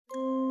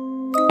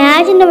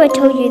Imagine if I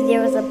told you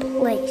there was a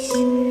place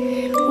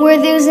where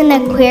there's an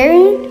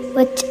aquarium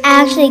which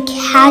actually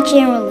catch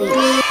and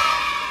release.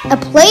 A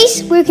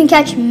place where you can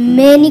catch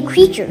many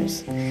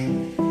creatures,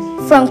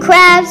 from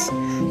crabs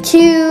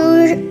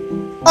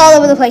to all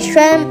over the place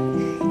shrimp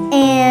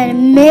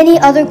and many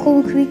other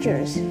cool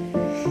creatures.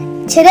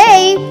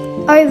 Today,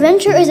 our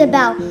adventure is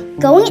about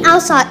going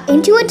outside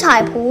into a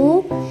tide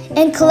pool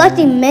and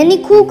collecting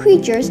many cool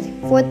creatures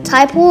for the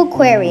tide pool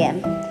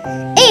aquarium.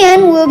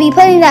 And we'll be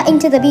putting that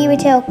into the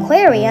BEAVERTAIL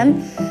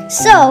Aquarium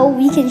so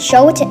we can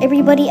show it to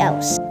everybody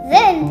else.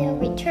 Then they'll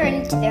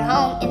return to their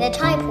home in the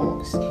tide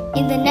pools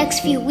in the next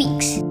few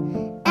weeks.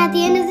 At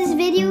the end of this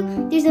video,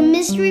 there's a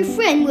mystery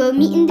friend we'll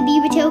meet in the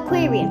BEAVERTAIL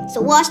Aquarium,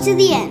 so watch to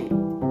the end.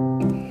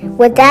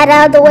 With that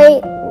out of the way,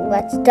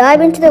 let's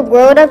dive into the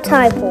world of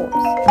tide pools.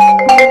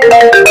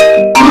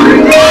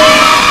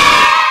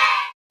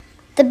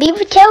 The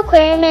BEAVERTAIL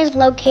Aquarium is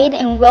located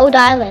in Rhode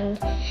Island.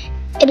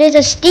 It is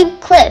a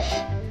steep cliff.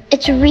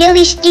 It's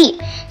really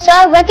steep, so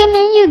I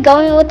recommend you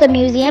going with a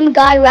museum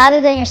guide rather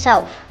than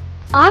yourself.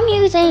 Our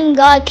museum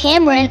guide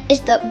Cameron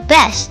is the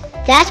best.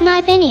 That's my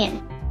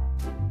opinion.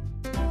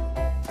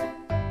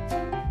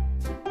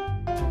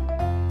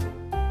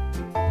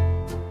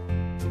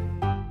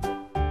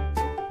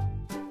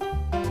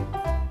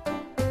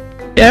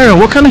 Aaron,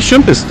 what kind of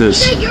shrimp is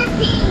this? It's a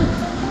European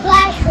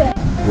flash shrimp.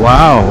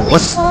 Wow,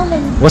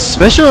 what's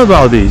special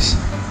about these?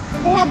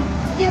 They have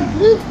their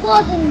blue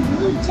claws and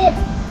blue tips.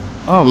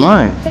 Oh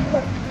my!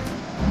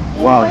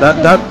 Wow,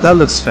 that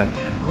looks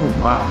fantastic.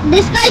 Oh wow!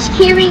 This guy's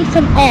carrying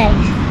some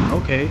eggs.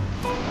 Okay.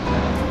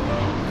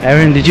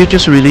 Aaron, did you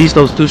just release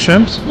those two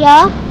shrimps?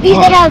 Yeah,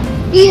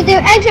 because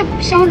their eggs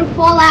are starting to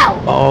fall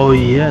out. Oh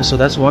yeah, so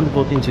that's a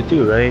wonderful thing to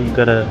do, right? You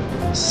gotta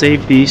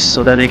save these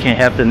so that they can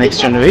have the next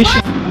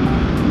generation.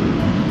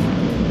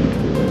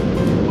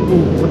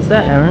 Ooh, what's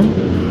that, Aaron?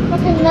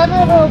 That's another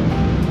little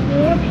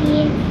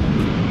European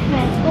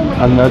shrimp. Oh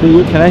my Another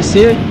you? Can I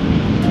see it?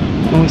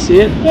 Can we see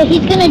it? Yeah,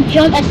 he's gonna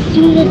jump as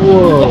soon as he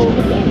gets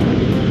to the end.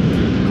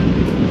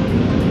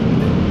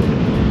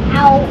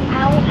 Ow,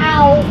 ow,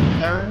 ow.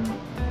 Aaron?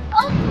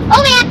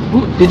 Oh man!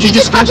 Ooh, did you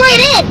just catch? Right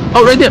in!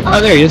 Oh, right there.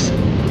 Oh, there he is.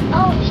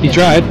 Oh, He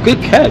tried.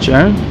 Good catch,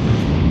 Aaron.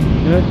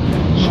 Good.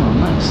 Oh,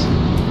 nice.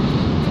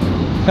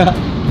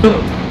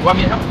 Want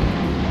me to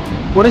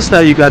help? What is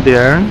that you got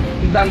there, Aaron?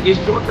 It's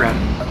short crab.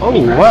 Oh,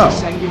 wow.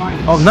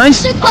 Oh,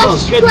 nice. They're Oh,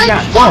 good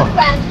catch. short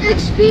crabs. They're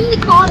extremely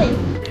common.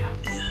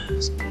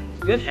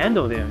 Good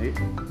handle there, mate.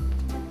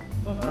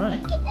 Alright.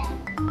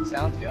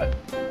 Sounds good.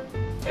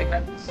 Take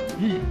that.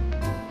 Man.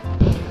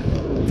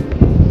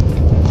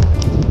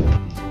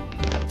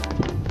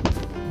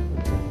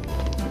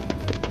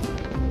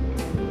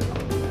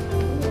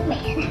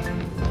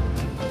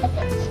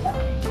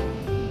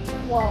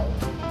 Whoa.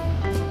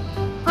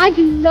 I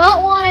do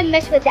not want to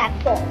mess with that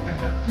pole.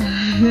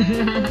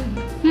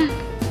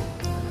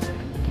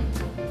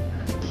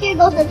 Here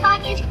goes the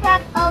tiniest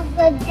crab of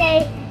the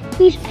day,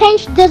 whose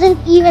pinch doesn't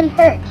even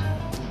hurt.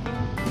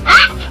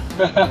 Ah!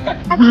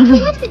 I think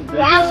he wants to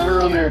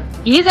grab me.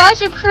 He's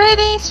actually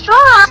pretty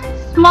strong.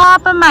 Small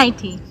but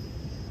mighty.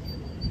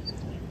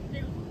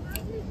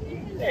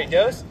 There he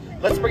goes.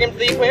 Let's bring him to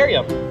the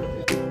aquarium.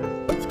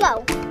 Let's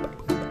go.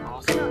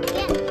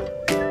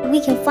 Awesome. We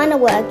can find out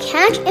what a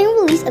catch and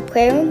release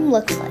aquarium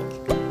looks like.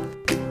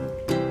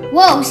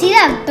 Whoa, see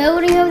that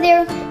building over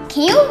there?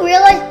 Can you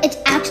realize it's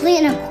actually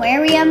an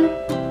aquarium?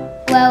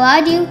 Well,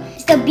 I do.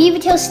 It's the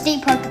BEAVERTAIL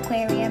State Park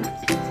Aquarium.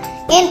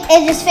 And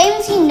it is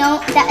famously known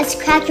that it's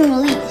catch and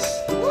release.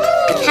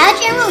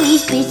 Catch and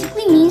release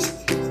basically means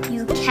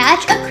you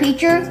catch a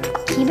creature,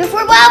 keep it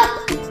for a while,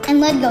 and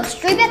let it go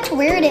straight back to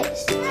where it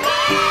is.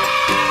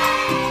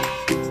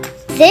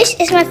 This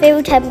is my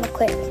favorite type of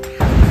aquarium.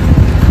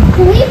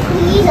 Can we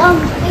please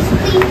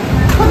basically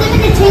put them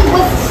in a tank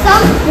with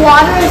some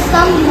water and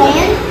some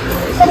land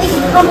so they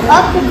can come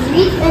up and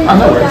breathe and no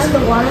go worries.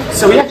 down the water?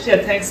 So we actually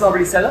have tanks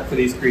already set up for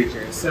these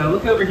creatures. So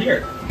look over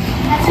here.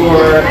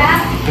 For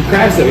the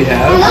crabs that we Are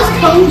have. those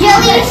cone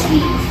jellies?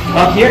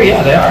 Up here,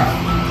 yeah, they are.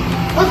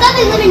 I thought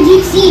they live in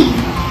deep sea.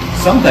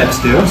 Some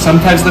types do. Some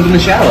types live in the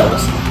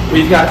shallows.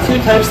 We've got two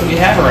types that we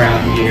have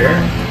around here.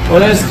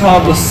 One is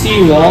called the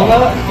sea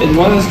walnut, and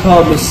one is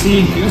called the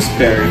sea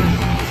gooseberry.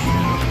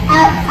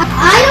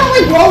 I don't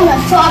like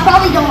walnuts, so I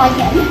probably don't like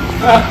them.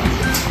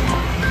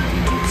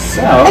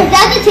 So, Is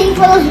that the tank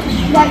for those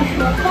white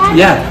shrimp crabs?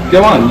 yeah,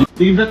 go on.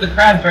 You can put the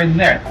crabs right in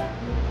there.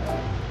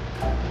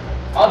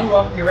 I'll do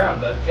walking around,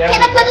 but yeah.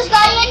 Can I put this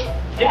guy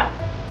in? Yeah.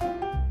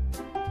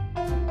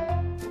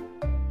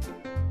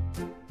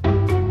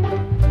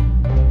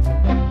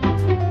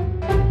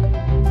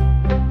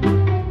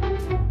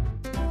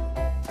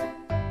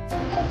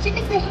 So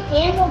typically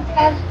handle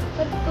crabs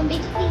from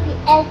basically the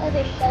end of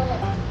their shell.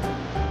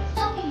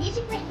 So you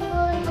basically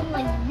handle them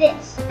like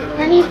this.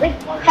 That means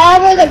like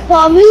however the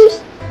claw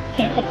moves,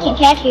 can't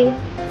catch you.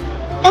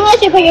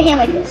 Unless you put your hand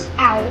like this.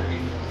 Ow.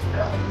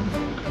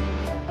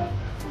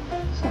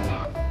 So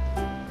now.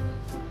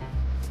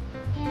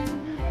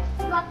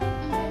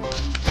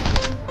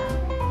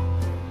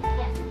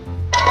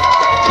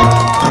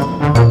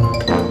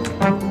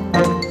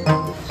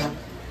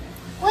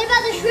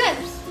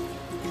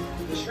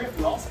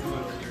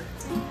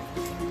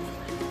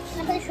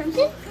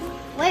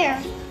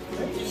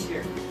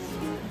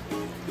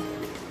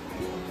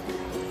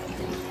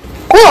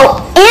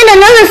 Oh, and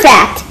another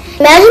fact.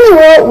 Imagine the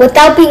world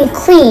without being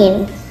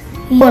clean.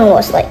 One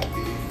was like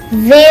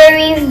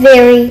very,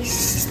 very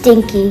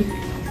stinky.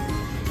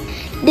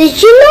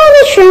 Did you know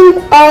the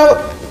shrimp are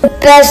the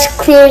best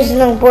cleaners in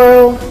the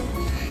world?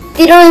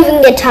 They don't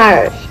even get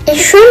tired. And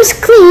shrimps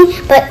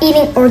clean by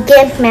eating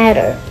organic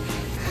matter.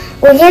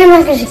 Organic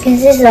matter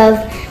consists of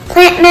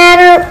plant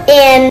matter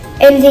and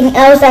anything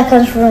else that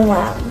comes from the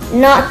wild.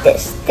 Not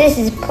this. This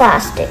is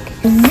plastic.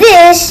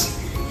 This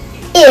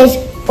is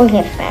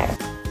organic matter.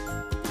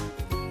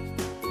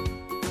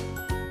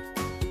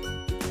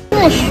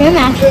 The shrimp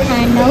actually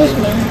kind of knows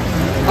me.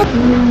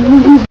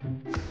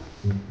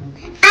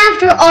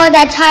 After all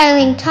that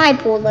tiring tide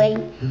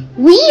pulling,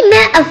 we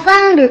met a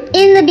flounder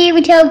in the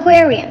BEAVERTAIL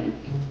Aquarium.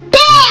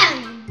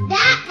 Bam!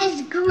 That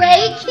is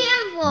great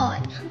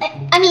camouflage.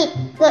 I mean,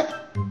 look.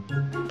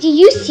 Do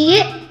you see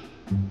it?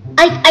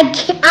 I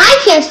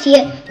can't see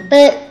it,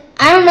 but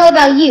I don't know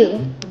about you.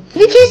 If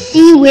you can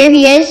see where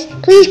he is,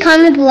 please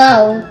comment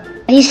below.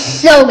 He's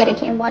so good at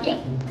camouflaging.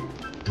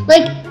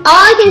 Like, all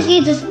I can see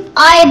is his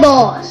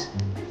eyeballs.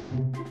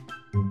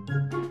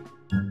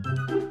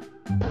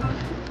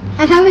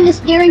 I'm having a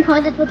staring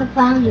contest with a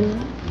flounder.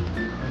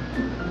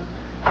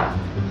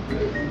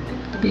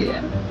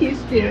 Yeah, he's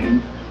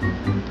staring.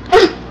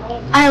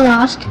 I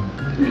lost.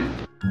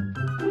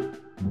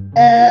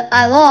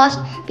 I lost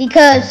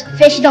because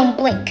fish don't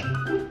blink.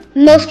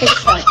 Most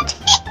fish don't.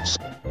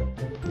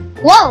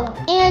 Whoa,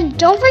 and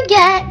don't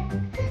forget,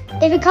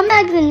 if you come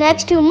back in the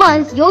next 2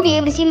 months, you'll be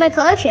able to see my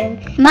collection.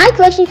 My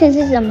collection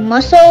consists of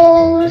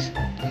mussels,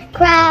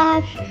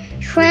 crabs,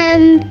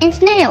 shrimp, and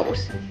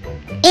snails.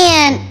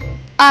 And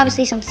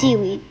obviously some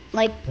seaweed.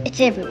 Like, it's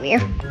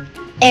everywhere.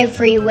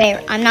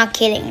 Everywhere. I'm not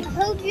kidding. I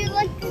hope you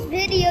liked this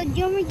video.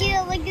 Don't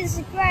forget to like and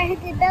subscribe,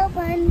 hit the bell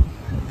button.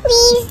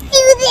 Please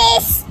do